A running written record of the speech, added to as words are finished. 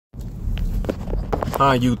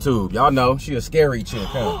on YouTube. Y'all know she a scary chick,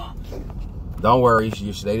 huh? Don't worry,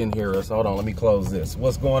 they didn't hear us. Hold on, let me close this.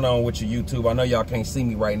 What's going on with your YouTube? I know y'all can't see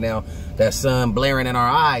me right now. That sun blaring in our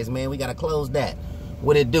eyes, man. We gotta close that.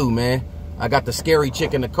 What it do, man? I got the scary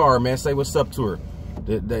chick in the car, man. Say what's up to her.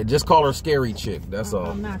 Just call her scary chick. That's all.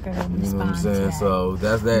 I'm not gonna respond. You know what I'm saying? To that. So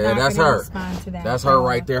that's her. That's her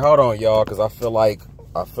right there. Hold on, y'all, because I feel like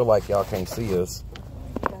y'all can't see us.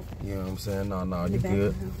 You know what I'm saying? No, you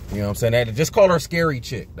good. You know what I'm saying? Just call her scary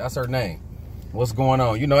chick. That's her name. What's going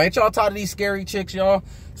on? You know, ain't y'all tired of these scary chicks, y'all?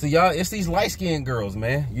 So y'all, it's these light-skinned girls,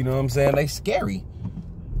 man. You know what I'm saying? They scary.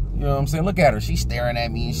 You know what I'm saying? Look at her. She's staring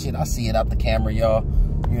at me and shit. I see it out the camera, y'all.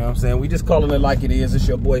 You know what I'm saying? We just calling it like it is. It's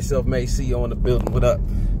your boy Self-Made CEO in the building. What up?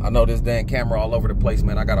 I know this damn camera all over the place,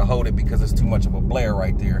 man. I gotta hold it because it's too much of a blare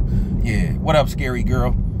right there. Yeah. What up, scary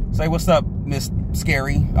girl? Say what's up, Miss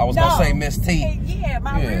Scary. I was gonna say Miss T. Yeah,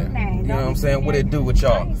 my real name. You know what I'm saying? What it do with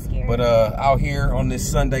y'all? But out here on this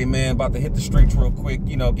Sunday, man, about to hit the streets real quick.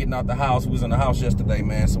 You know, getting out the house. We was in the house yesterday,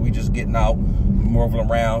 man. So we just getting out, moving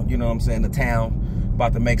around. You know what I'm saying? The town.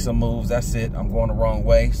 About to make some moves. That's it. I'm going the wrong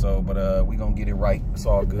way. So, but we gonna get it right. It's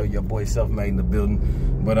all good. Your boy Self-Made in the building.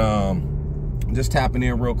 But just tapping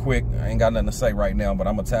in real quick. I ain't got nothing to say right now, but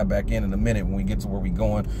I'm gonna tap back in a minute when we get to where we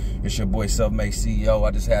going. It's your boy Self-Made CEO.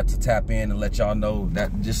 I just had to tap in and let y'all know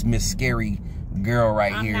that just Miss Scary girl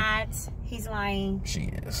right here. I'm not. He's lying. She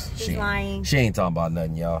is. He's lying. She ain't talking about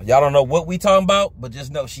nothing, y'all. Y'all don't know what we talking about, but just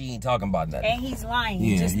know she ain't talking about nothing. And he's lying.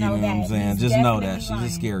 Yeah, just you know that. what I'm saying? He's just know that. She's lying. a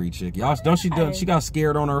scary chick. Y'all, she got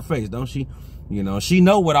scared on her face, don't she? You know, she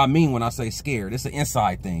know what I mean when I say scared. It's an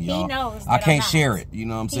inside thing, y'all. He knows I can't share it. You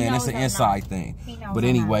know what I'm saying? It's an inside thing. But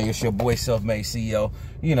anyway, it's your boy Self-Made CEO.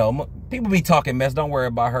 You know, people be talking mess. Don't worry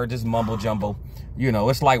about her. Just mumble jumble. You know,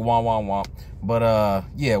 it's like womp womp womp. But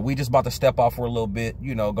yeah, we just about to step off for a little bit.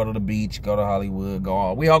 You know, go to the beach, go to Hollywood, go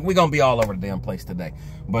all. We gonna be all over the damn place today.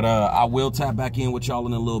 But I will tap back in with y'all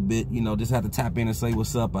in a little bit. You know, just had to tap in and say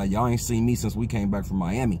what's up. Y'all ain't seen me since we came back from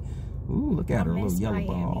Miami. Ooh, look at her, little yellow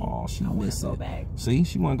ball. She miss it. See,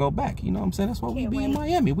 she want to go back. You know what I'm saying? That's why we be in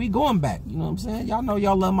Miami. We going back. You know what I'm saying? Y'all know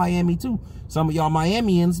y'all love Miami too. Some of y'all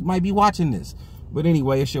Miamians might be watching this. But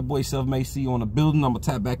anyway, it's your boy Self-Made CEO on the building. I'm going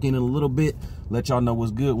to tap back in a little bit. Let y'all know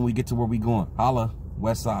what's good when we get to where we going. Holla,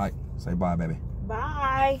 West Side. Say bye, baby.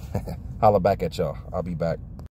 Bye. Holla back at y'all. I'll be back.